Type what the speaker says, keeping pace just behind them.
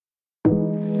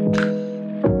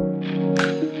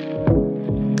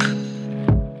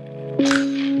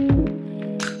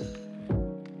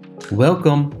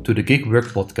Welcome to the Gig Work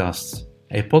Podcast,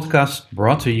 a podcast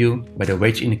brought to you by the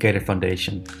Wage Indicator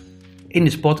Foundation. In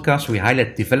this podcast, we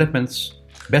highlight developments,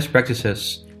 best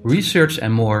practices, research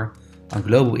and more on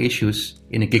global issues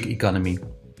in the gig economy.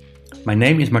 My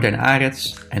name is Martijn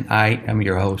Arets and I am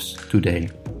your host today.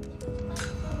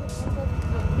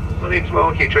 My name's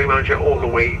Mark, your train manager all the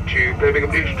way to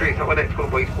Birmingham New Street. Our next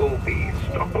convoy will be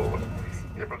Stockport.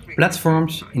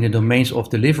 Platforms in the domains of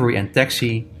delivery and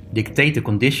taxi dictate the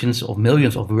conditions of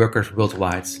millions of workers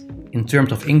worldwide in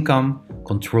terms of income,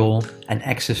 control and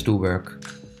access to work.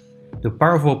 The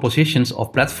powerful positions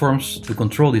of platforms to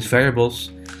control these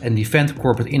variables and defend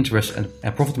corporate interests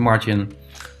and profit margin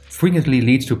frequently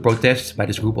leads to protests by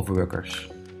this group of workers.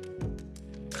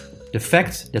 The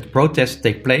fact that protests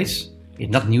take place is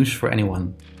not news for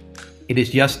anyone. It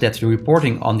is just that the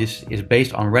reporting on this is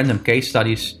based on random case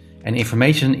studies and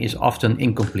information is often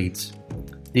incomplete.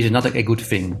 This is not a good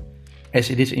thing, as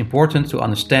it is important to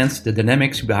understand the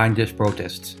dynamics behind these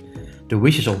protests, the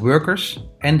wishes of workers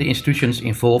and the institutions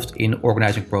involved in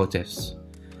organizing protests.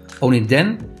 Only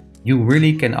then you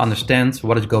really can understand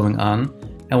what is going on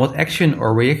and what action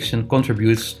or reaction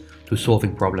contributes to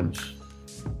solving problems.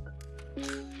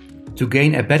 To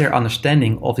gain a better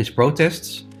understanding of these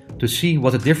protests, to see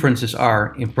what the differences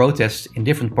are in protests in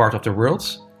different parts of the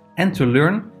world, and to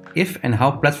learn if and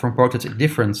how platform protests are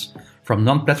different from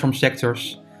non-platform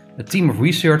sectors, a team of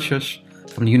researchers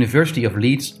from the University of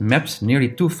Leeds mapped nearly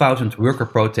 2,000 worker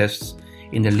protests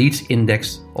in the Leeds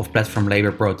Index of Platform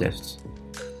Labour Protests.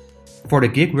 For the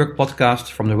Gig Work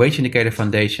podcast from the Wage Indicator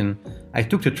Foundation, I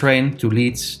took the train to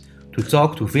Leeds to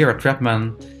talk to Vera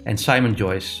Trapman and Simon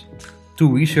Joyce,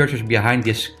 two researchers behind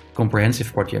this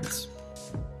comprehensive project.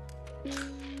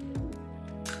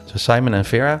 So Simon and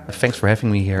Vera, thanks for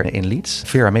having me here in Leeds.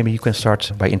 Vera, maybe you can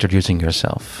start by introducing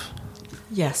yourself.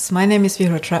 Yes, my name is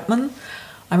Vera Trapman.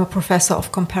 I'm a professor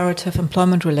of comparative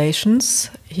employment relations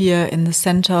here in the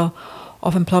Center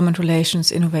of Employment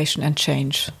Relations, Innovation and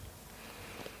Change.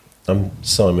 I'm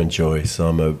Simon Joyce.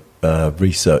 I'm a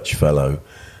research fellow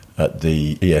at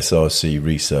the ESRC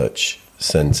Research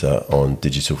Centre on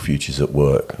Digital Futures at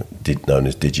Work, known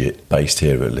as DIGIT, based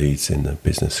here at Leeds in the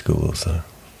business school also.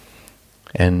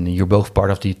 And you're both part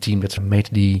of the team that made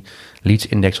the Leeds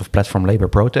Index of Platform Labour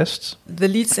Protests. The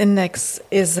Leeds Index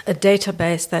is a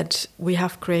database that we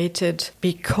have created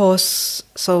because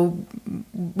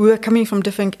we were coming from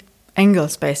different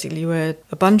angles, basically. We were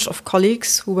a bunch of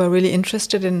colleagues who were really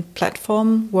interested in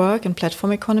platform work and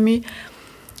platform economy.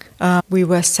 We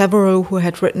were several who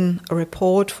had written a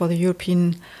report for the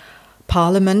European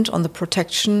Parliament on the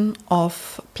protection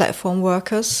of platform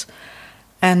workers.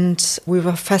 And we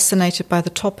were fascinated by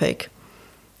the topic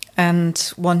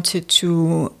and wanted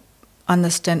to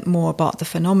understand more about the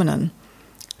phenomenon.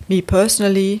 Me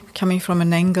personally, coming from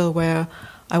an angle where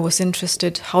I was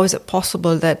interested, how is it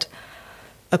possible that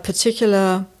a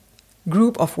particular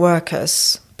group of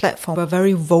workers, platform, were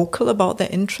very vocal about their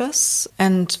interests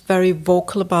and very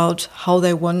vocal about how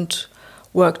they want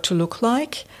work to look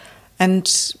like.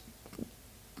 And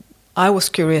I was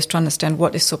curious to understand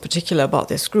what is so particular about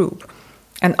this group.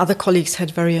 And other colleagues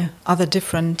had other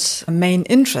different main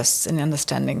interests in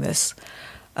understanding this.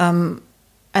 And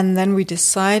then we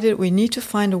decided we need to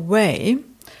find a way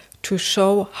to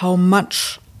show how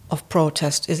much of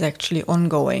protest is actually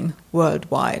ongoing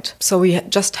worldwide. So we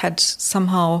just had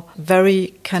somehow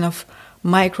very kind of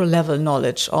micro-level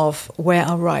knowledge of where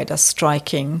are riders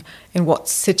striking, in what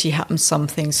city happens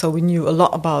something. So we knew a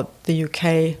lot about the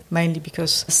UK, mainly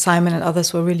because Simon and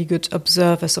others were really good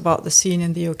observers about the scene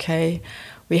in the UK.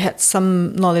 We had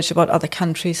some knowledge about other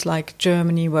countries like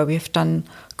Germany, where we have done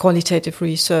qualitative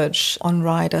research on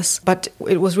riders. But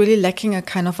it was really lacking a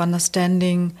kind of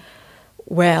understanding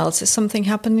where else is something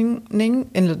happening.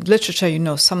 In the literature, you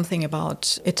know something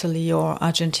about Italy or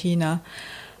Argentina.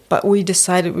 But we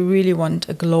decided we really want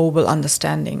a global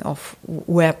understanding of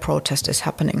where protest is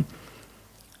happening.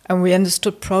 And we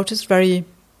understood protest very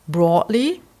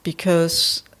broadly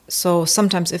because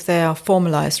sometimes if there are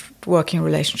formalized working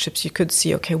relationships, you could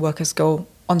see, okay, workers go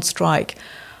on strike.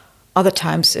 Other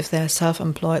times, if they're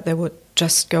self-employed, they would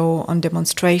just go on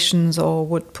demonstrations or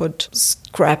would put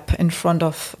scrap in front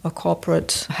of a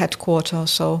corporate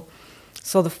headquarters. So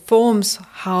the forms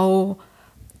how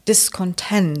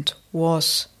discontent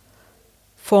was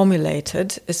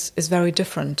formulated is very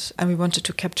different. And we wanted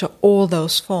to capture all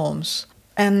those forms.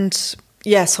 And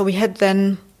so we had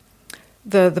then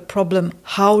the problem,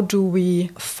 how do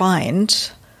we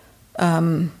find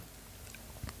and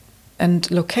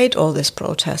locate all this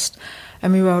protest?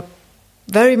 And we were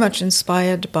very much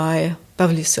inspired by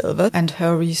Beverly Silver and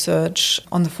her research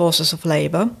on the forces of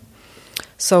labor.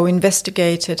 So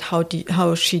investigated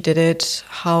how she did it,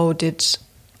 how did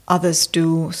others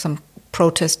do some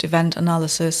protest event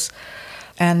analysis.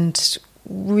 And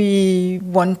we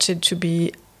wanted to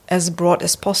be as broad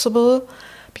as possible,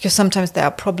 because sometimes there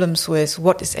are problems with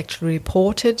what is actually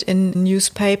reported in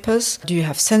newspapers. Do you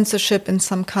have censorship in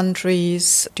some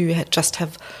countries? Do you just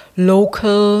have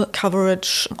local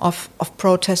coverage of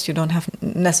protests? You don't have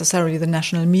necessarily the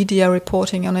national media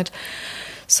reporting on it.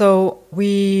 So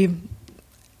we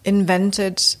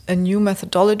invented a new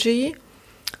methodology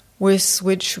with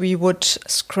which we would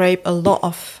scrape a lot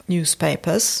of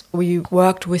newspapers. We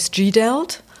worked with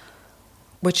GDELT,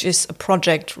 which is a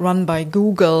project run by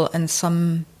Google and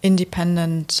some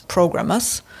independent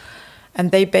programmers. And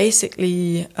they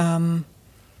basically,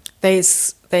 they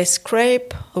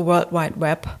scrape the World Wide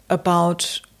Web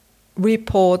about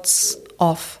reports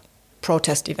of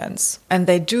protest events. And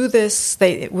they do this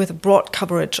with a broad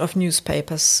coverage of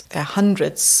newspapers. There are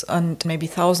hundreds and maybe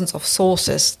thousands of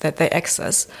sources that they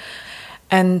access.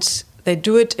 And they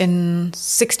do it in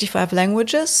 65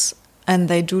 languages, and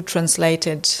they do translate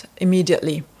it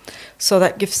immediately. So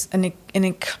that gives an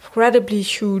incredibly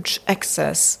huge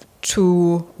access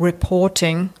to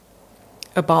reporting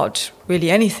about really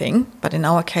anything, but in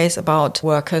our case about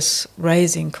workers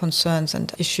raising concerns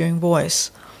and issuing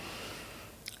voice.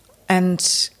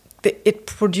 And it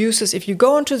produces, if you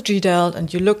go into GDELT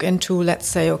and you look into, let's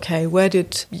say, okay, where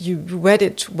did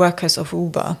workers of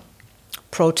Uber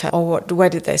protest, or where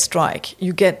did they strike?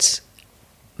 You get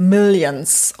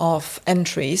millions of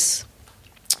entries.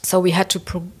 So we had to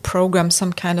program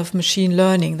some kind of machine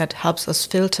learning that helps us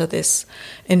filter this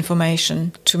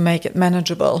information to make it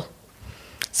manageable.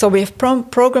 So we have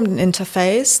programmed an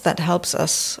interface that helps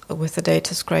us with the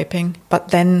data scraping, but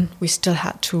then we still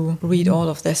had to read all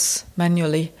of this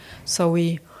manually. So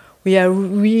we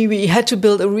had to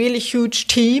build a really huge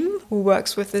team who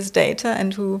works with this data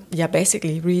and who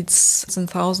basically reads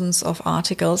thousands of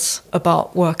articles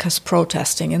about workers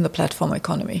protesting in the platform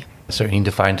economy. So you need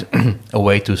to find a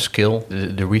way to scale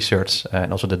the research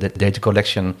and also the data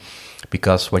collection,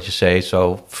 because what you say,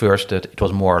 so first that it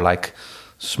was more like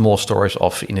small stories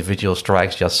of individual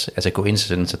strikes just as a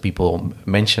coincidence that people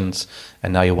mentioned,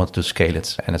 and now you want to scale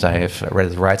it. And as I have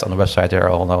read it right on the website, there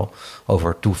are now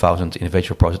over 2,000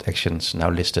 individual protest actions now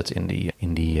listed in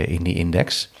the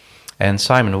index. And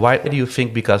Simon, why do you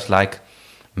think? Because like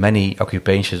many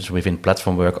occupations within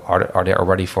platform work are there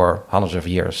already for hundreds of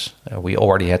years. We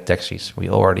already had taxis, we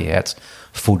already had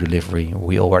food delivery,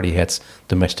 we already had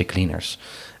domestic cleaners.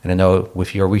 And I know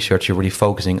with your research, you're really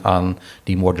focusing on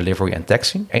the more delivery and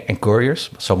taxi and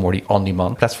couriers, so more the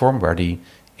on-demand platform where the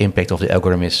impact of the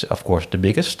algorithm is, of course, the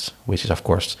biggest, which is, of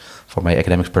course, from my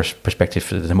academic perspective,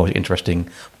 the most interesting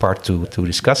part to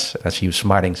discuss. I see you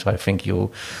smiling, so I think you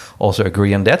also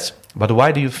agree on that. But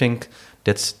why do you think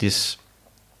that this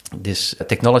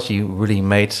technology really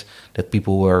made that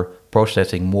people were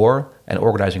processing more and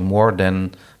organizing more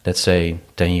than, let's say,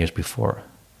 10 years before?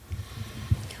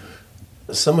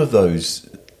 Some of those,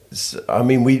 I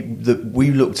mean, we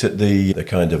looked at the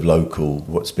kind of local,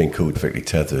 what's been called perfectly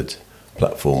tethered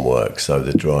platform work, so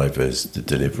the drivers, the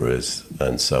deliverers,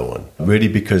 and so on. Really,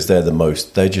 because they're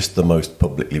just the most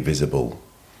publicly visible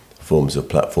forms of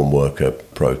platform worker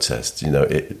protest.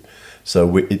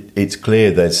 It's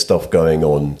clear there's stuff going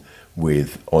on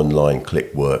with online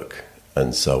click work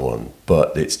and so on,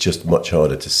 but it's just much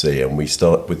harder to see. And we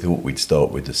thought we'd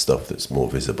start with the stuff that's more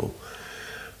visible.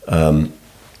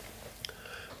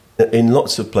 In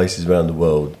lots of places around the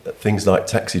world, things like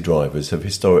taxi drivers have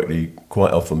historically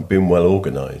quite often been well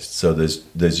organised. So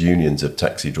there's unions of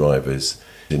taxi drivers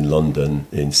in London,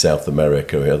 in South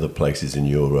America, in other places in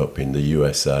Europe, in the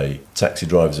USA. Taxi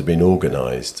drivers have been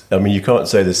organised. I mean, you can't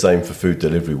say the same for food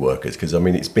delivery workers because, I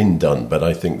mean, it's been done, but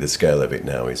I think the scale of it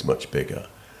now is much bigger.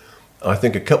 I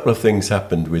think a couple of things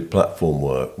happened with platform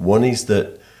work. One is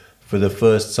that for the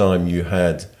first time you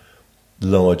had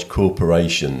large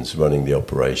corporations running the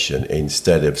operation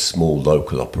instead of small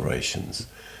local operations.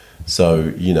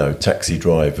 So, taxi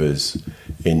drivers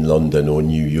in London or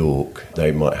New York,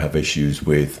 they might have issues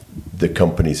with the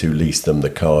companies who lease them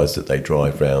the cars that they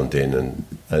drive around in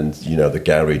and the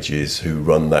garages who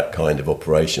run that kind of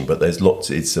operation. But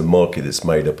it's a market that's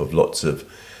made up of lots of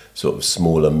sort of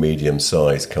small and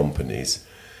medium-sized companies.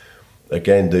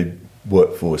 Again, the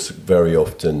workforce very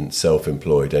often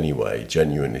self-employed anyway,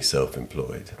 genuinely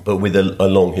self-employed, but with a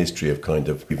long history of kind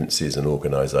of grievances and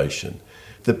organisation.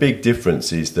 The big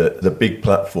difference is that the big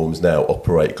platforms now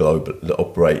operate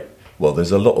globally. Well,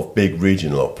 there's a lot of big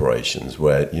regional operations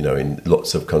where, in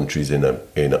lots of countries in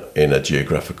a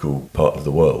geographical part of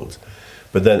the world.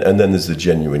 But then there's the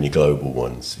genuinely global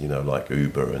ones, like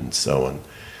Uber and so on.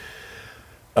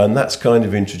 And that's kind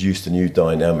of introduced a new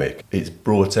dynamic. It's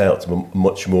brought out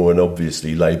much more an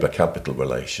obviously labour-capital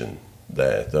relation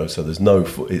there, though. So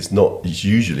it's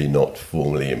usually not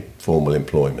formal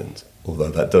employment, although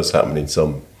that does happen in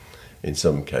some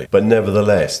cases. But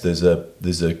nevertheless, there's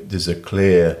a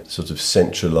clear sort of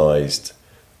centralised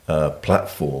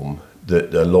platform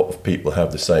that a lot of people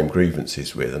have the same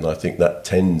grievances with, and I think that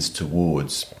tends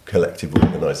towards collective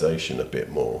organisation a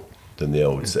bit more than the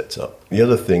old setup. The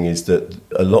other thing is that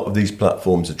a lot of these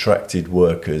platforms attracted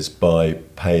workers by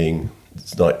paying,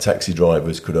 like taxi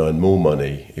drivers could earn more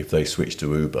money if they switched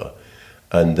to Uber,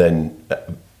 and then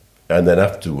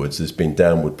afterwards there's been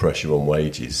downward pressure on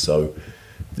wages. So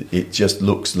it just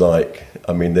looks like,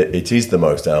 it is the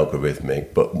most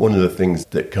algorithmic, but one of the things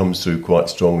that comes through quite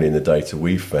strongly in the data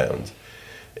we've found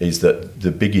is that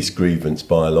the biggest grievance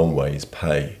by a long way is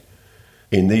pay.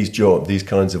 In these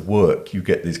kinds of work, you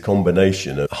get this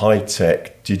combination of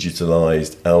high-tech,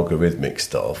 digitalised, algorithmic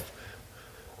stuff,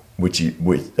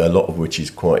 a lot of which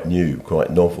is quite new, quite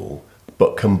novel,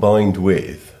 but combined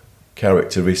with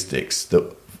characteristics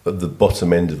that at the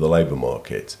bottom end of the labour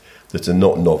market that are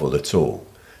not novel at all.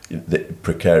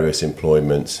 Precarious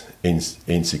employment,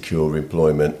 insecure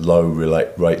employment, low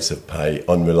rates of pay,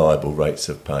 unreliable rates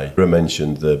of pay. I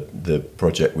mentioned the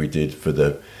project we did for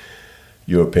the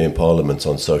European Parliament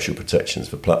on social protections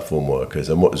for platform workers,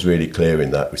 and what was really clear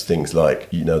in that was things like,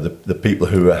 the people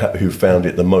who found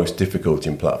it the most difficult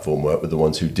in platform work were the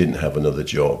ones who didn't have another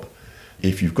job.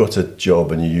 If you've got a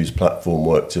job and you use platform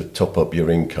work to top up your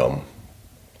income,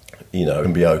 it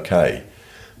can be okay.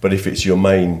 But if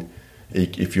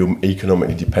you're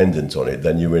economically dependent on it,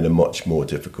 then you're in a much more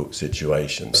difficult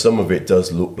situation. Some of it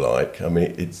does look like,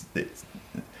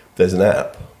 there's an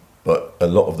app, but a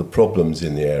lot of the problems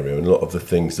in the area and a lot of the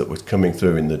things that was coming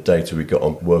through in the data we got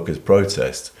on workers'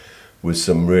 protest was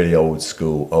some really old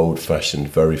school, old-fashioned,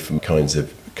 very kinds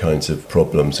of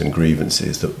problems and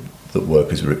grievances that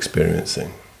workers were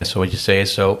experiencing. So what you say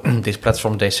is, this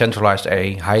platform, they centralized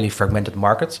a highly fragmented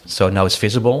market. So now it's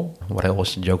visible. What I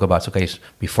always joke about,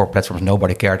 before platforms,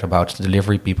 nobody cared about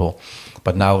delivery people.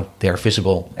 But now they're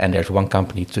visible and there's one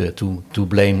company to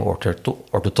blame or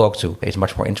to talk to. It's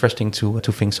much more interesting to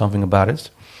think something about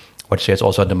it. What you say is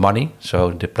also the money.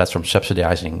 So the platform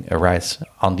subsidizing rights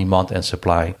on demand and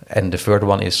supply. And the third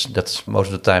one is that most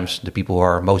of the times the people who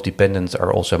are most dependent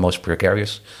are also most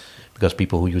precarious. Because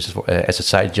people who use it as a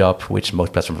side job, which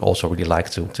most platforms also really like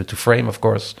to frame, of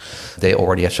course, they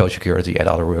already have social security and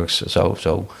other works.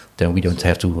 So then we don't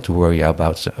have to worry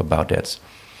about that.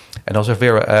 And also,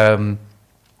 Vera,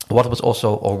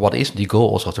 what is the goal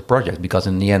also of the project? Because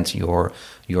in the end, you're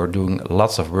doing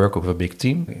lots of work with a big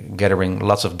team, gathering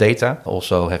lots of data.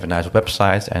 Also have a nice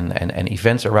website and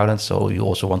events around it. So you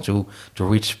also want to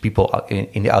reach people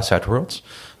in the outside world.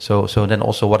 So then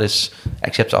also what is,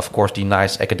 except of course the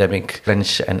nice academic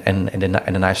lunch and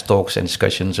the nice talks and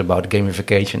discussions about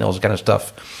gamification and all that kind of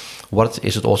stuff, what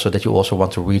is it also that you also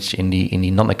want to reach in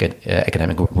the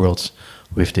non-academic world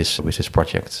with this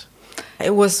project?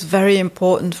 It was very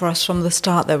important for us from the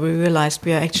start that we realized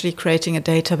we are actually creating a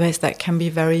database that can be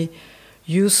very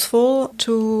useful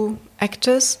to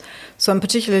actors. So in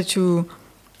particular to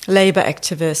labor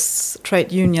activists,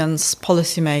 trade unions,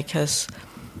 policymakers,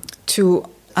 to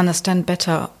understand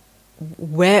better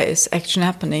where is action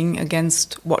happening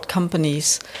against what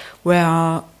companies, where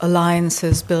are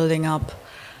alliances building up.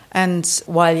 And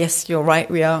while, yes, you're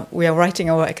right, we are writing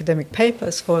our academic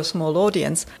papers for a small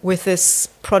audience with this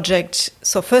project.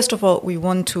 So first of all, we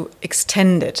want to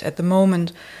extend it. At the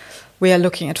moment, we are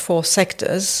looking at 4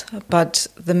 sectors, but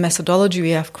the methodology we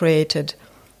have created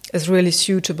is really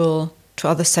suitable to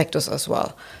other sectors as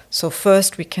well. So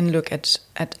first, we can look at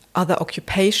other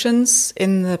occupations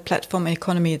in the platform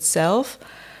economy itself,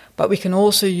 but we can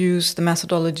also use the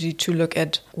methodology to look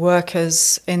at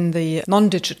workers in the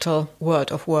non-digital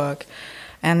world of work.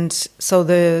 And so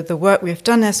the work we've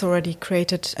done has already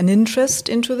created an interest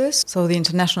into this. So the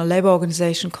International Labour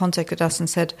Organization contacted us and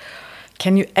said,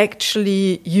 can you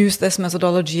actually use this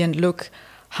methodology and look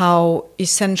how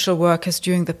essential workers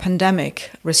during the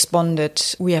pandemic responded?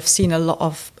 We have seen a lot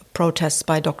of protests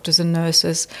by doctors and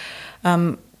nurses.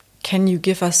 Can you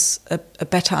give us a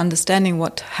better understanding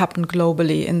what happened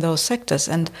globally in those sectors?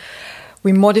 And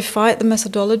we modified the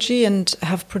methodology and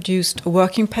have produced a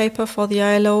working paper for the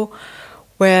ILO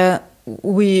where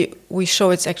we show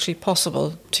it's actually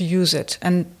possible to use it.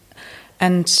 And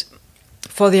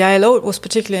for the ILO, it was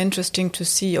particularly interesting to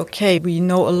see, okay, we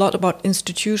know a lot about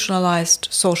institutionalized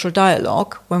social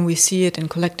dialogue when we see it in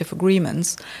collective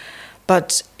agreements.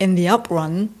 But in the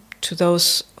uprun, to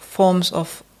those forms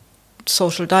of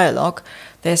social dialogue,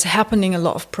 there's happening a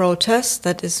lot of protest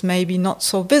that is maybe not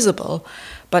so visible.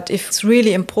 But if it's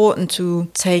really important to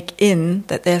take in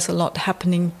that there's a lot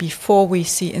happening before we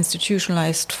see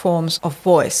institutionalized forms of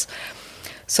voice.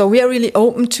 So we are really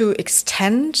open to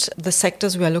extend the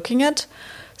sectors we are looking at.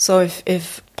 So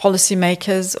if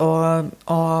policymakers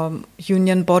or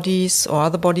union bodies or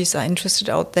other bodies are interested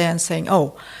out there and saying,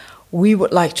 oh, we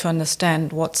would like to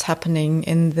understand what's happening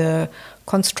in the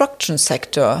construction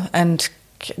sector, and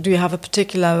do you have a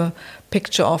particular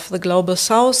picture of the global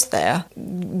south there?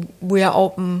 We are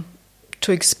open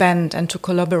to expand and to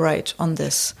collaborate on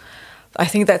this. I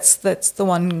think that's the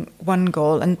one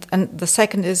goal. And the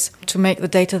second is to make the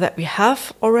data that we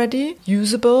have already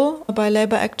usable by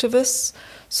labor activists.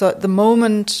 So at the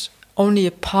moment, only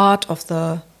a part of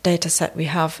the data set we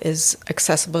have is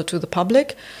accessible to the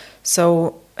public.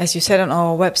 So as you said on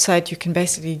our website, you can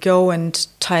basically go and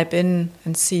type in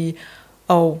and see,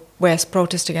 oh, where's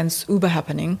protest against Uber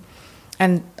happening?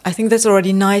 And I think that's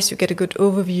already nice. You get a good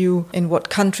overview in what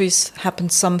countries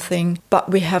happens something. But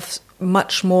we have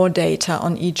much more data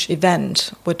on each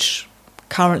event, which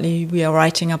currently we are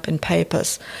writing up in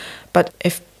papers. But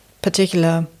if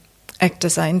particular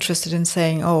actors are interested in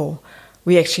saying, oh,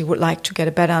 we actually would like to get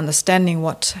a better understanding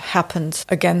what happened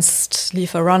against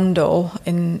Lieferando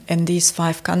in these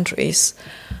 5 countries,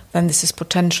 then this is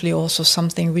potentially also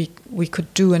something we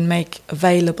could do and make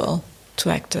available to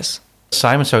actors.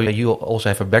 Simon, so you also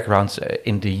have a background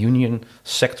in the union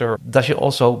sector. Does you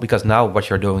also, because now what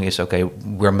you're doing is, okay,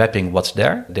 we're mapping what's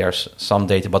there. There's some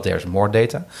data, but there's more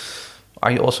data.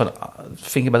 Are you also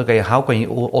thinking about, okay, how can you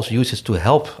also use this to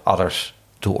help others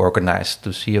to organize,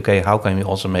 to see, okay, how can we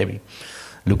also maybe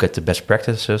look at the best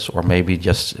practices or maybe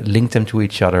just link them to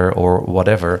each other or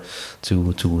whatever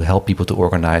to help people to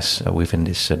organize within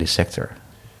this sector?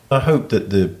 I hope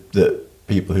that the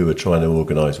people who are trying to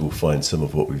organise will find some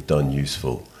of what we've done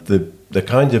useful. The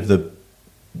kind of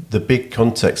the big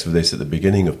context for this at the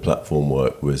beginning of platform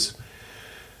work was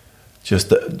just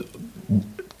that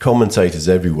commentators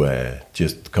everywhere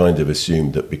just kind of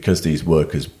assumed that because these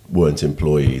workers weren't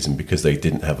employees and because they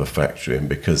didn't have a factory and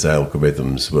because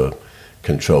algorithms were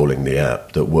controlling the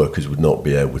app, that workers would not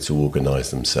be able to organise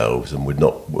themselves and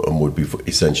would be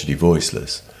essentially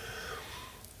voiceless.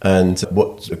 And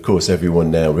what, of course, everyone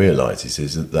now realises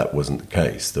is that that wasn't the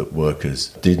case, that workers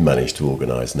did manage to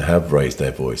organise and have raised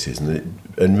their voices.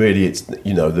 And really it's,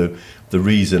 you know, the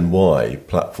reason why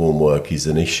platform work is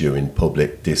an issue in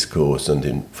public discourse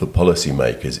and for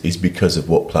policymakers is because of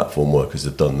what platform workers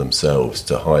have done themselves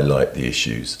to highlight the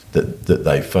issues that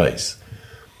they face.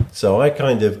 So I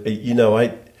kind of, you know,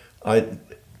 I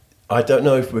don't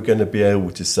know if we're going to be able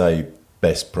to say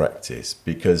best practice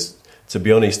because, to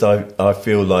be honest, I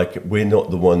feel like we're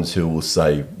not the ones who will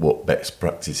say what best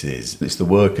practice is. It's the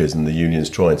workers and the unions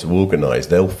trying to organise.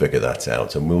 They'll figure that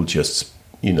out and we'll just,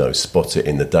 you know, spot it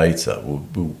in the data.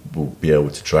 We'll be able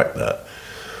to track that.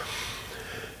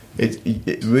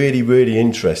 It's really, really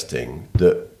interesting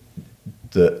that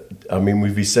I mean,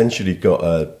 we've essentially got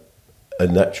a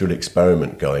natural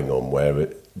experiment going on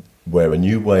where a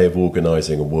new way of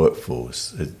organising a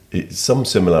workforce, it's some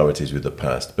similarities with the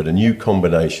past, but a new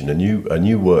combination, a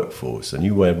new workforce, a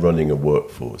new way of running a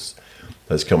workforce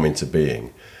has come into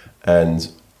being.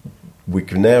 And we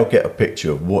can now get a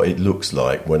picture of what it looks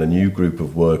like when a new group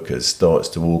of workers starts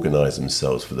to organise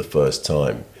themselves for the first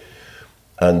time.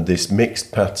 And this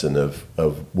mixed pattern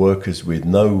of workers with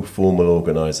no formal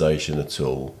organisation at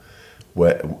all,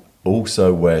 where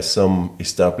some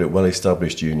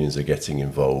well-established unions are getting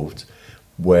involved,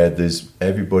 where there's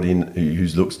everybody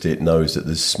who's looked at it knows that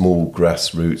there's small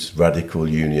grassroots radical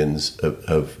unions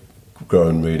have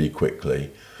grown really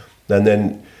quickly. And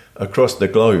then across the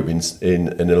globe,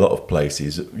 in a lot of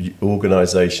places,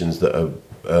 organisations that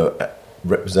are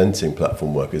representing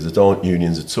platform workers that aren't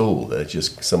unions at all. They're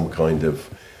just some kind of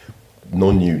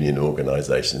non-union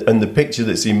organisation. And the picture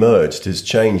that's emerged has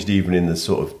changed even in the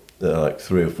sort of like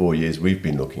 3 or 4 years we've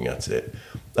been looking at it,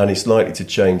 and it's likely to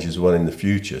change as well in the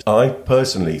future. I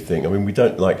personally think, I mean, we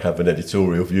don't have an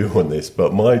editorial view on this,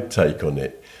 but my take on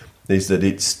it is that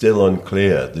it's still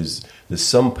unclear. There's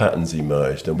some patterns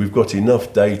emerged, and we've got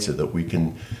enough data that we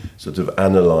can sort of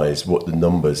analyse what the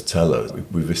numbers tell us.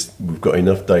 We've got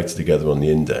enough data together on the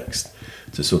index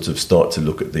to sort of start to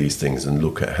look at these things and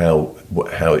look at how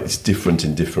it's different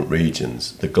in different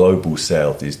regions. The global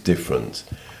south is different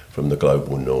from the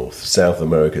global north. South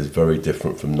America is very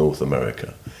different from North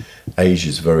America. Asia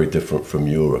is very different from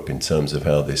Europe in terms of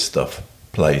how this stuff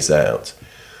plays out.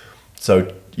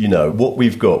 So, you know, what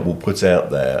we've got we'll put out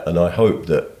there, and I hope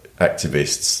that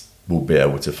activists will be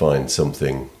able to find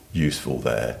something useful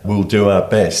there. We'll do our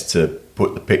best to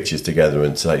put the pictures together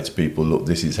and say to people, look,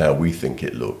 this is how we think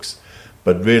it looks.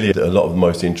 But really, a lot of the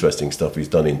most interesting stuff is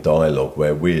done in dialogue,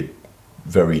 where we're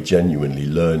very genuinely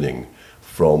learning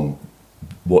from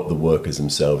what the workers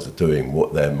themselves are doing,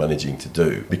 what they're managing to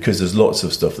do, because there's lots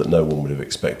of stuff that no one would have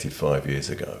expected 5 years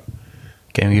ago.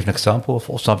 Can you give an example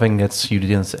of something that you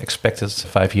didn't expect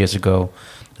 5 years ago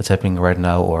that's happening right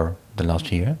now or the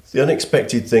last year? The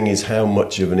unexpected thing is how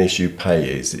much of an issue pay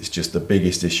is. It's just the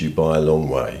biggest issue by a long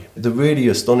way. The really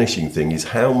astonishing thing is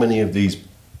how many of these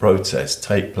protests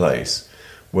take place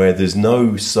where there's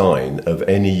no sign of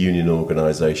any union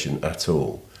organisation at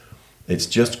all. It's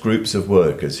just groups of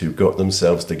workers who got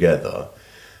themselves together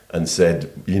and said,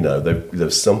 you know,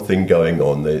 there's something going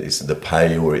on. It's the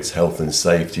pay, or it's health and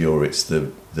safety, or it's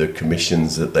the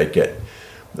commissions that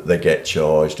they get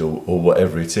charged, or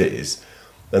whatever it is,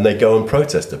 and they go and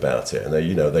protest about it. And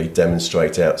they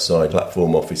demonstrate outside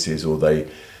platform offices, or they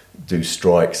do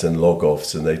strikes and log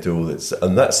offs, and they do all this.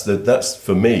 And that's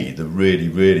for me the really,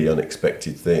 really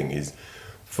unexpected thing is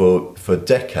for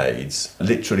decades,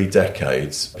 literally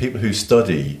decades, people who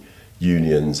study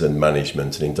unions and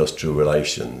management and industrial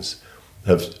relations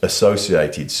have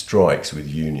associated strikes with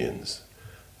unions.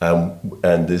 And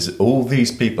there's all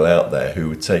these people out there who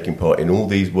are taking part in all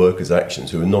these workers'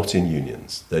 actions who are not in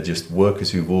unions. They're just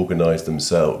workers who've organised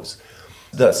themselves.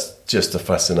 That's just a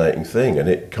fascinating thing. And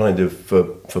it kind of,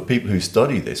 for people who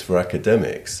study this, for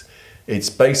academics, it's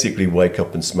basically wake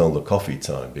up and smell the coffee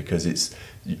time, because it's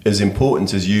as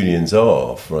important as unions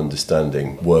are for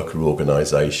understanding worker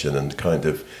organisation and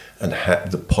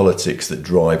the politics that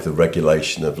drive the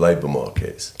regulation of labour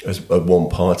markets, as one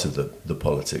part of the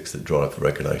politics that drive the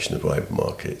regulation of labour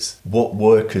markets. What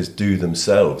workers do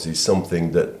themselves is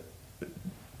something that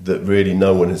really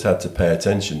no one has had to pay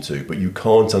attention to, but you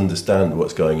can't understand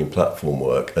what's going in platform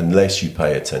work unless you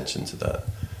pay attention to that.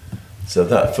 So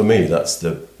that, for me, that's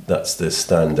the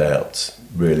standout,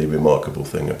 really remarkable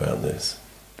thing about this.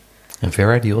 And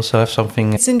Vera, do you also have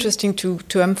something? It's interesting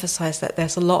to emphasize that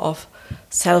there's a lot of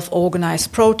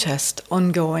self-organized protest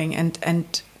ongoing,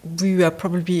 and we were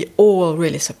probably all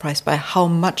really surprised by how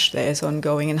much there is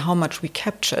ongoing and how much we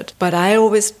captured. But I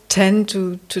always tend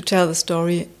to tell the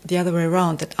story the other way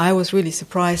around, that I was really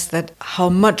surprised that how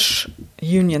much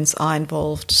unions are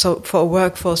involved. So for a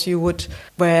workforce,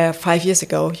 where 5 years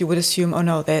ago you would assume, oh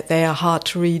no, they are hard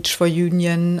to reach for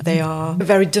union, they are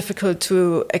very difficult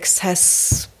to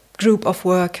access group of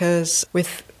workers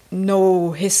with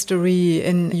no history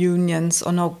in unions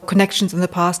or no connections in the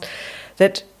past,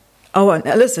 that our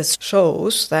analysis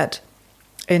shows that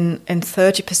in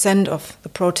 30% of the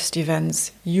protest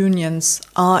events, unions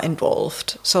are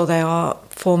involved. So there are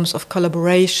forms of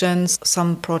collaborations.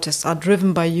 Some protests are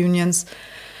driven by unions.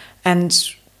 And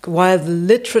while the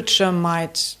literature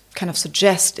might kind of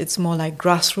suggest it's more like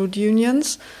grassroots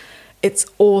unions, it's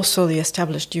also the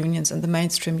established unions and the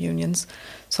mainstream unions.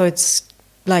 So it's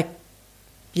like,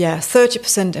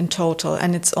 30% in total,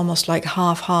 and it's almost like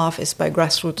half is by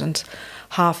grassroots and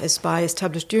half is by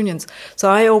established unions. So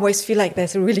I always feel like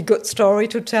there's a really good story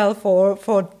to tell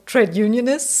for trade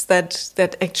unionists,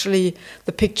 that actually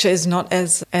the picture is not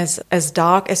as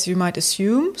dark as you might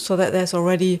assume, so that there's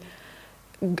already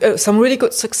some really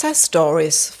good success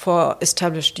stories for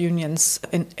established unions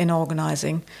in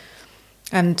organizing.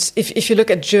 And if you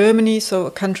look at Germany, so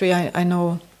a country I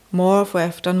know more of, where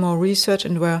I've done more research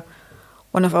and where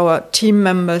one of our team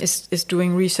members is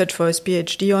doing research for his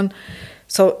PhD on.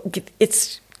 So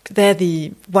it's there,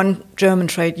 the one German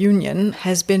trade union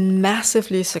has been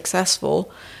massively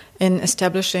successful in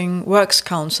establishing works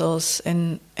councils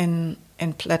in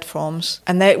platforms.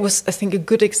 And that was, I think, a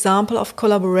good example of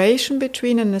collaboration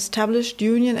between an established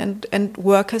union and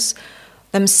workers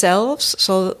themselves.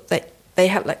 So they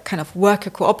had like kind of worker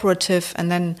cooperative, and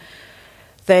then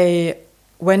they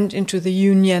went into the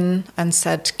union and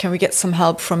said, can we get some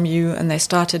help from you? And they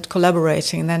started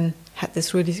collaborating, and then had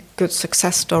this really good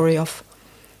success story of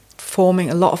forming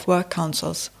a lot of work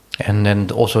councils. And then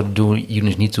also, do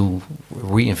unions need to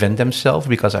reinvent themselves?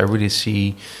 Because I really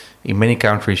see in many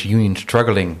countries unions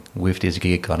struggling with this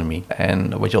gig economy,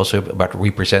 and which also about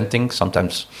representing.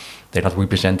 Sometimes they're not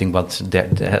representing, but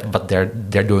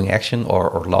they're doing action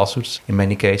or lawsuits in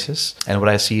many cases. And what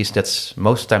I see is that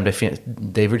most of the time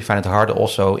they really find it hard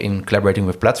also in collaborating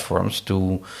with platforms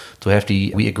to have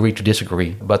we agree to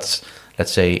disagree. But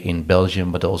let's say in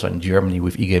Belgium, but also in Germany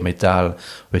with IG Metall,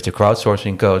 with the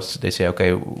crowdsourcing codes, they say,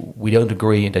 okay, we don't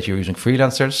agree that you're using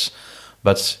freelancers,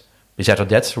 but Besides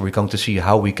that, we're going to see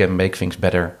how we can make things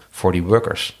better for the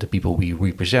workers, the people we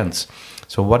represent.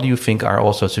 So what do you think are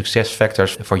also success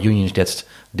factors for unions that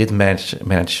did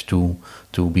manage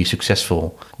to be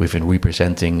successful within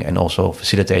representing and also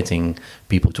facilitating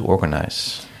people to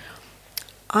organize?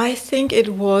 I think it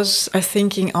was a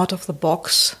thinking out of the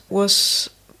box was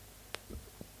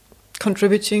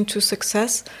contributing to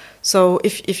success. So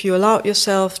if you allow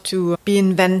yourself to be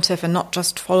inventive and not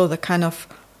just follow the kind of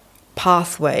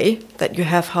pathway that you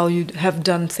have, how you have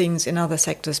done things in other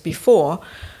sectors before,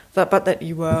 but that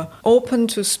you were open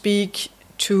to speak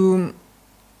to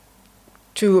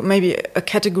maybe a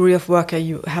category of worker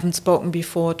you haven't spoken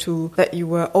before, to that you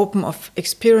were open of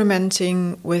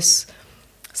experimenting with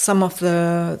some of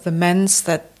the mends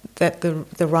that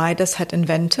the riders had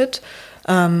invented.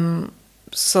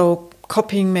 So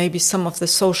copying maybe some of the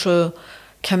social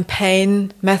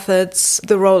campaign methods,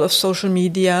 the role of social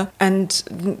media, and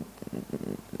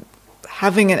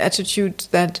having an attitude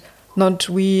that not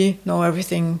we know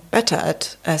everything better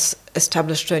as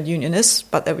established trade unionists,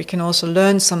 but that we can also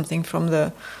learn something from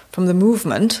the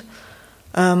movement.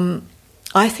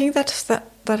 I think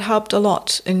that helped a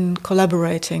lot in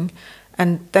collaborating.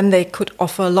 And then they could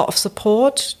offer a lot of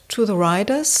support to the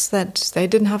riders that they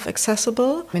didn't have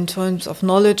accessible in terms of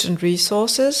knowledge and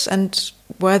resources. And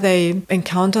where they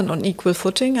encountered on equal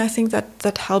footing, I think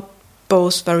that helped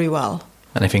both very well.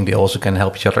 And I think they also can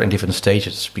help each other in different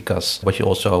stages, because what you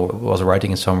also was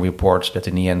writing in some reports, that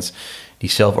in the end, the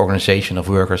self-organization of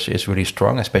workers is really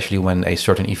strong, especially when a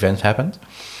certain event happened.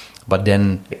 But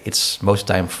then it's most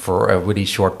time for a really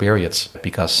short periods,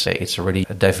 because it's a really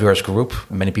diverse group.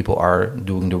 Many people are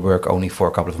doing the work only for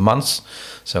a couple of months.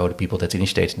 So the people that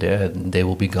initiate they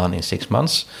will be gone in 6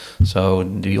 months. So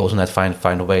we also need to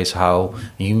find ways how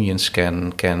unions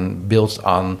can build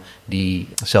on the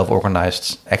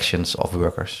self-organized actions of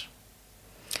workers.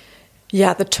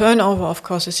 Yeah, the turnover, of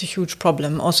course, is a huge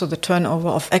problem. Also the turnover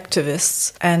of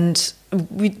activists. And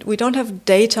we don't have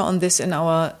data on this in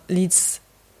our Leeds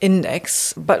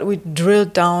index, but we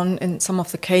drilled down in some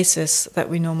of the cases that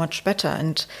we know much better.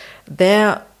 And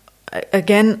there,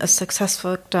 again, a success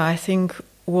factor, I think,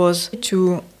 was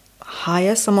to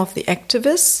hire some of the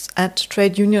activists at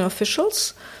trade union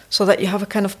officials so that you have a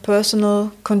kind of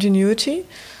personal continuity.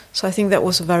 So I think that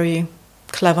was a very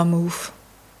clever move.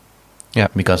 Yeah,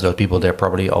 because those people, they're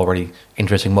probably already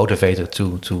interesting, motivated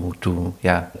to do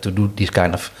this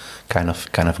kind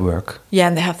of work. Yeah,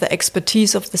 and they have the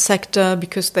expertise of the sector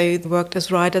because they worked as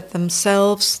riders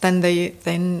themselves. Then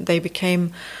they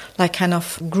became like kind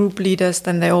of group leaders.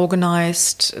 Then they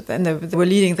organized. Then they were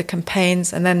leading the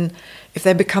campaigns. And then if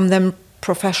they become then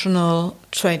professional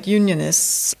trade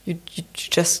unionists, you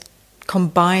just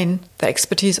combine the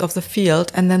expertise of the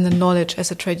field and then the knowledge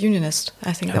as a trade unionist.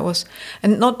 I think that was,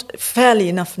 and not fairly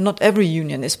enough, not every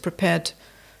union is prepared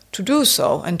to do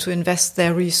so and to invest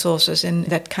their resources in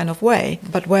that kind of way.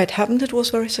 But where it happened, it was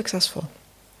very successful.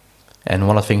 And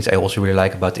one of the things I also really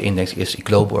like about the index is a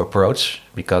global approach,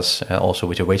 because also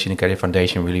with the Wage Indicator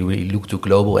Foundation really look to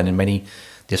global, and in many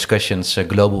discussions,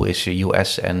 global is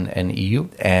US and EU,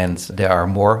 and there are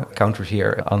more countries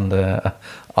here on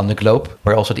the globe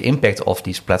where also the impact of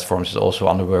these platforms is also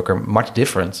on the worker much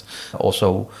different.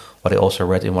 Also, what I also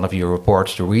read in one of your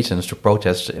reports, the reasons to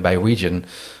protest by region.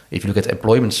 If you look at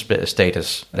employment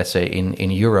status, let's say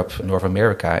in Europe, North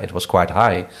America, it was quite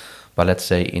high, but let's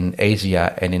say in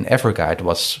Asia and in Africa, it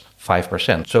was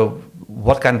 5%. So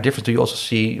what kind of difference do you also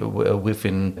see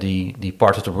within the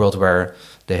parts of the world where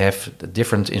they have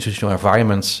different institutional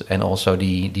environments and also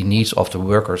the needs of the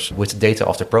workers with the data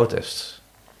of the protests?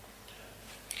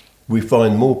 We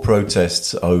find more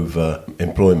protests over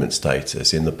employment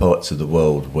status in the parts of the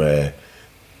world where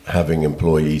having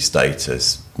employee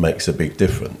status makes a big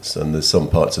difference. And there's some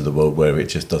parts of the world where it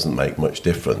just doesn't make much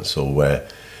difference, or where,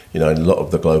 in a lot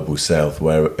of the global south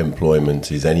where employment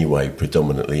is anyway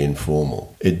predominantly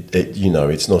informal.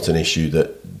 It's not an issue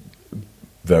that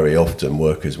very often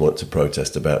workers want to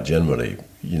protest about generally.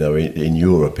 In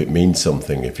Europe, it means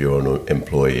something if you're an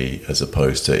employee as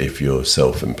opposed to if you're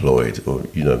self-employed or,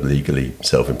 legally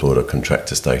self-employed or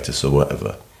contractor status or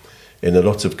whatever. In a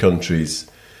lot of countries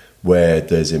where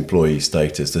there's employee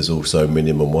status, there's also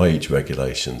minimum wage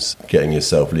regulations. Getting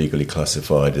yourself legally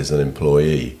classified as an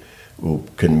employee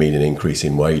can mean an increase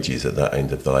in wages at that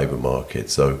end of the labour market.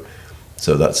 So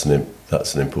that's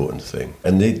an important thing.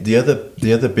 And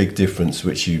the other big difference,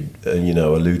 which you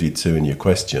alluded to in your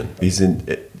question, is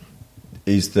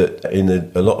that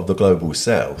in a lot of the global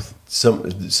south,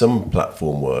 some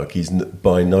platform work is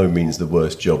by no means the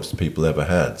worst jobs people ever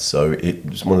had. So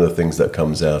it's one of the things that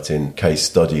comes out in case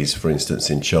studies, for instance,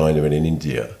 in China and in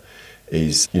India,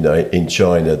 is, in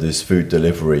China, there's food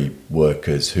delivery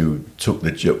workers who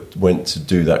went to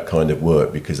do that kind of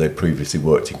work because they previously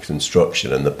worked in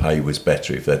construction and the pay was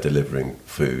better if they're delivering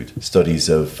food. Studies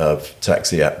of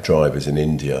taxi app drivers in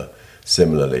India,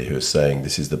 similarly, who are saying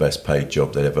this is the best paid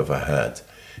job they've ever had.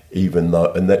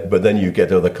 But then you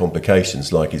get other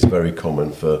complications, like it's very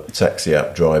common for taxi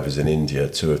app drivers in India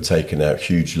to have taken out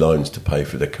huge loans to pay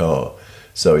for the car.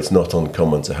 So it's not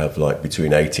uncommon to have like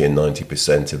between 80 and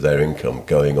 90% of their income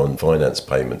going on finance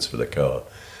payments for the car.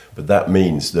 But that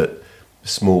means that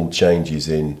small changes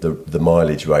in the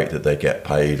mileage rate that they get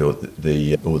paid or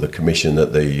the commission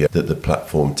that the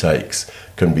platform takes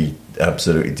can be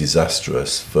absolutely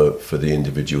disastrous for the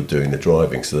individual doing the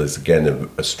driving. So there's again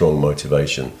a strong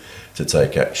motivation to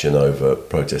take action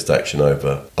protest action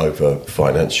over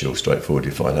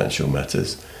straightforward financial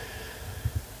matters.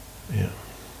 Yeah.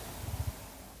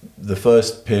 The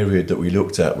first period that we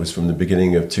looked at was from the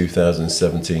beginning of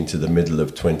 2017 to the middle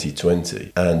of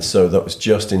 2020. And so that was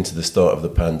just into the start of the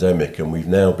pandemic, and we've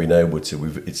now been able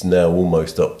to, it's now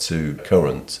almost up to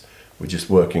current. We're just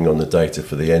working on the data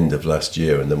for the end of last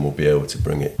year, and then we'll be able to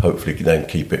bring it, hopefully then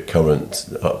keep it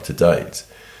current, up to date,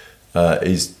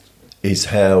 is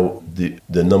how the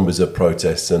numbers of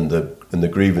protests and the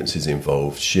grievances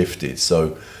involved shifted.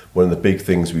 So one of the big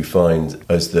things we find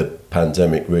as the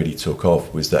pandemic really took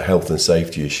off was that health and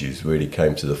safety issues really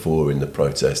came to the fore in the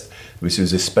protest, which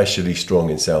was especially strong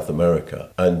in South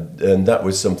America. And that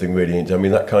was something really, I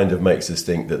mean, that kind of makes us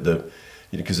think that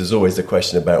because there's always the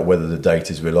question about whether the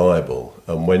data is reliable.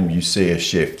 And when you see a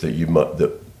shift that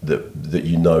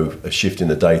a shift in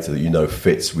the data that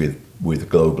fits with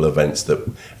global events that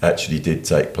actually did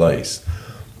take place,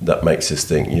 that makes us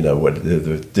think, what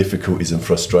the difficulties and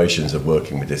frustrations of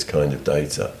working with this kind of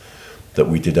data, that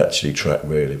we did actually track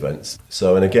real events.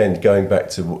 So, and again, going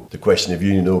back to the question of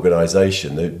union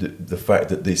organisation, the fact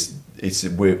that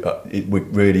it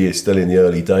really is still in the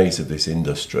early days of this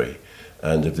industry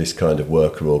and of this kind of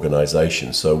worker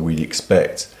organisation. So we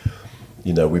expect,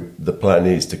 the plan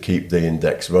is to keep the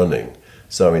index running.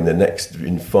 So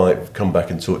come back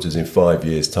and talk to us in 5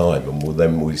 years' time, and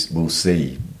we'll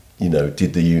see.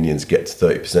 Did the unions get to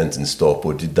 30% and stop,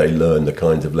 or did they learn the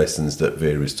kind of lessons that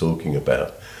Vera is talking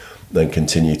about, then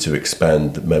continue to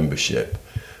expand the membership?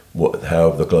 How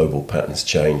have the global patterns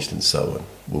changed and so on?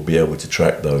 We'll be able to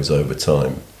track those over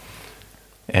time.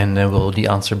 And will the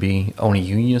answer be only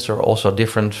unions, or also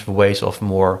different ways of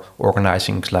more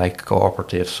organizing, like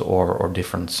cooperatives or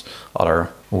different other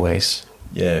ways?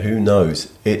 Yeah, who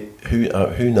knows?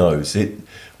 Who knows?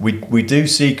 We do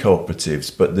see cooperatives,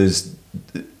 but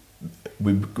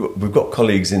we've got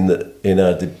colleagues in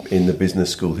the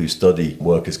business school who study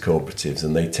workers' cooperatives,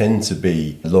 and they tend to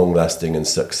be long-lasting and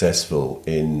successful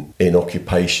in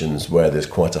occupations where there's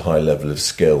quite a high level of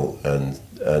skill, and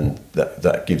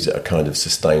that gives it a kind of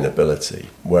sustainability.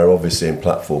 Where obviously in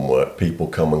platform work, people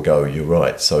come and go, you're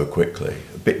right, so quickly.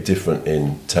 A bit different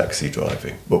in taxi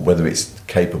driving, but whether it's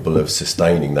capable of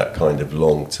sustaining that kind of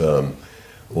long-term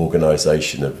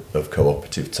organisation of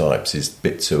cooperative types is a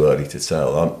bit too early to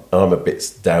tell. I'm a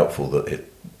bit doubtful that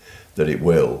it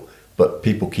will, but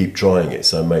people keep trying it,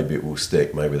 so maybe it will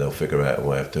stick. Maybe they'll figure out a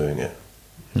way of doing it.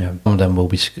 Yeah, some of them will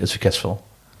be successful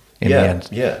in the end.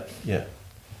 Yeah.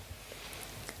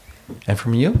 And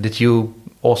from you, did you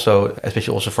also,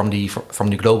 especially also from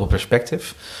the global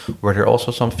perspective, were there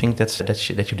also something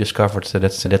that you discovered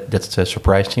that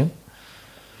surprised you?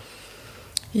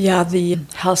 Yeah, the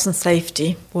health and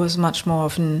safety was much more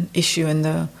of an issue in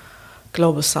the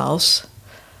global south.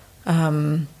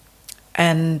 And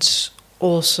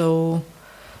also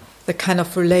the kind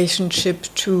of relationship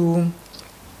to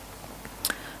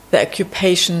the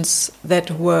occupations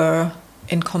that were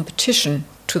in competition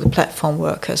to the platform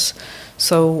workers.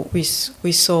 So we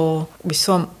saw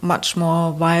much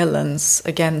more violence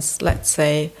against, let's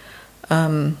say,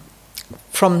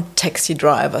 from taxi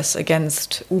drivers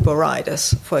against Uber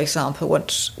riders, for example,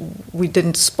 what we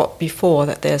didn't spot before,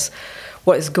 that there's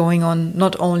what is going on,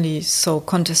 not only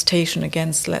contestation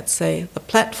against, let's say, the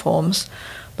platforms,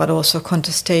 but also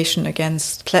contestation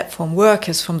against platform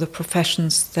workers from the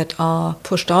professions that are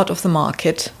pushed out of the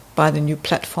market by the new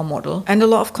platform model, and a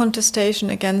lot of contestation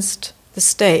against the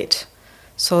state.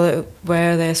 So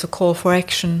where there's a call for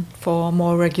action, for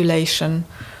more regulation,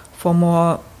 for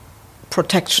more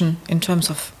protection in terms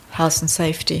of health and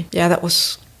safety. Yeah, that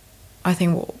was, I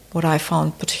think, what I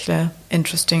found particularly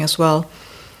interesting as well.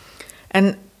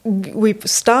 And we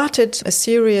started a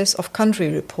series of country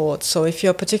reports. So if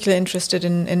you're particularly interested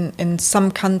in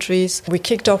some countries, we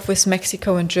kicked off with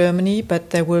Mexico and Germany, but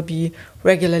there will be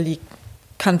regularly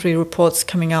country reports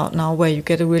coming out now where you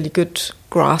get a really good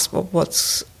grasp of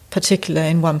what's particular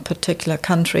in one particular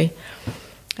country.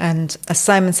 And as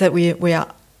Simon said, we are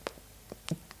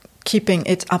keeping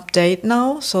it update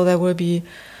now, so there will be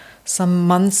some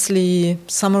monthly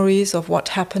summaries of what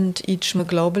happened each month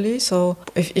globally. So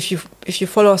if you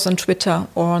follow us on Twitter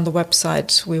or on the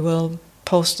website, we will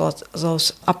post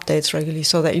those updates regularly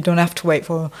so that you don't have to wait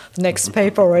for the next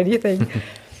paper or anything.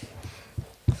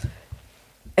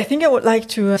 I think I would like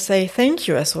to say thank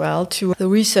you as well to the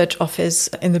research office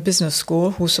in the business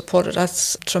school who supported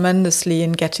us tremendously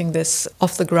in getting this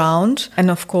off the ground.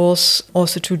 And of course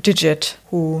also to Digit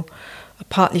who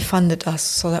partly funded us.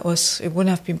 So it wouldn't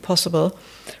have been possible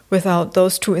without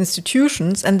those two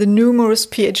institutions and the numerous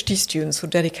PhD students who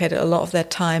dedicated a lot of their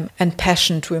time and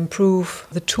passion to improve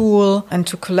the tool and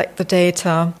to collect the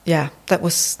data. Yeah, that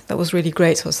was really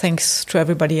great. So thanks to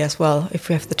everybody as well, if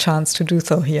we have the chance to do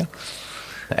so here.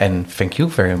 And thank you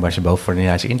very much both for the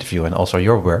nice interview and also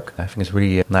your work. I think it's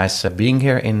really nice being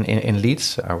here in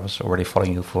Leeds. I was already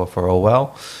following you for a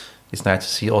while. It's nice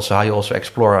to see also how you also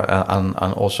explore on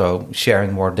also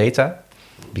sharing more data,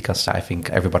 because I think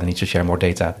everybody needs to share more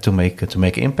data to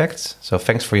make impact. So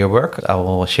thanks for your work. I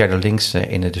will share the links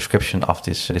in the description of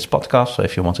this podcast. So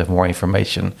if you want to have more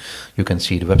information, you can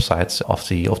see the websites of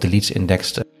the Leeds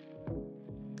Index.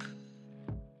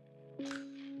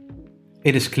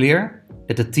 It is clear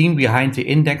that the team behind the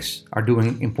index are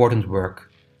doing important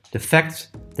work. The fact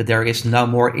that there is now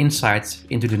more insight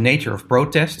into the nature of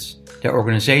protests, their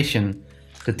organization,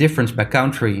 the difference by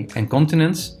country and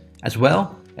continents, as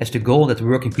well as the goal that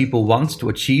working people want to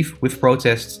achieve with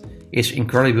protests is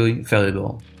incredibly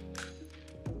valuable.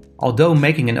 Although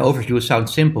making an overview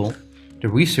sounds simple, the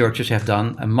researchers have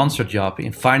done a monster job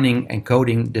in finding and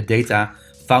coding the data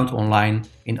found online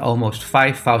in almost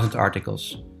 5,000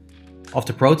 articles. Of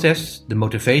the protests, the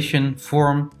motivation,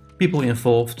 form, people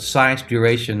involved, size,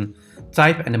 duration,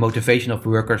 type and the motivation of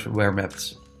workers were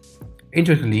mapped.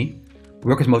 Interestingly,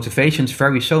 workers' motivations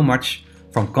vary so much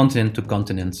from continent to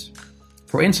continent.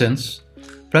 For instance,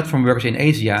 platform workers in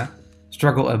Asia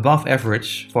struggle above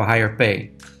average for higher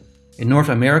pay. In North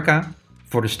America,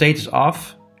 for the status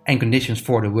of and conditions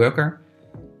for the worker.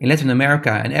 In Latin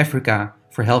America and Africa,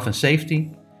 for health and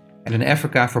safety. And in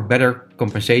Africa, for better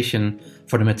compensation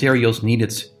for the materials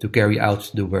needed to carry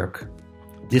out the work.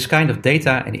 This kind of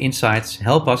data and insights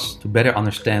help us to better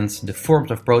understand the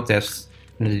forms of protests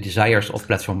and the desires of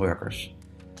platform workers.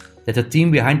 That the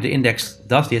team behind the index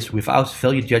does this without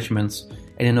value judgments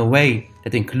and in a way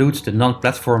that includes the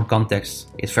non-platform context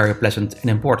is very pleasant and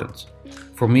important.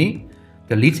 For me,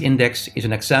 the Leeds Index is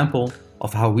an example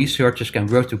of how researchers can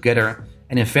work together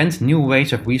and invent new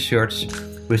ways of research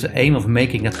with the aim of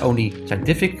making not only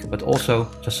scientific but also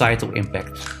societal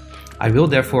impact. I will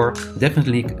therefore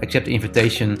definitely accept the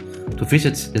invitation to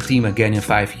visit the team again in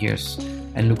 5 years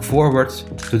and look forward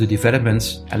to the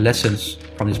developments and lessons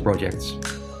from this project.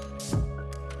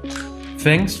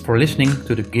 Thanks for listening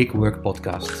to the Gig Work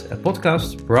Podcast, a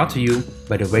podcast brought to you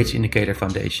by the Wage Indicator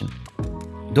Foundation.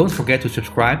 Don't forget to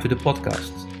subscribe to the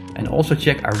podcast and also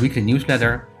check our weekly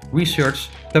newsletter, research,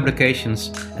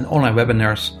 publications and online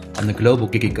webinars on the global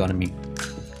gig economy.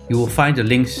 You will find the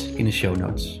links in the show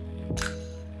notes.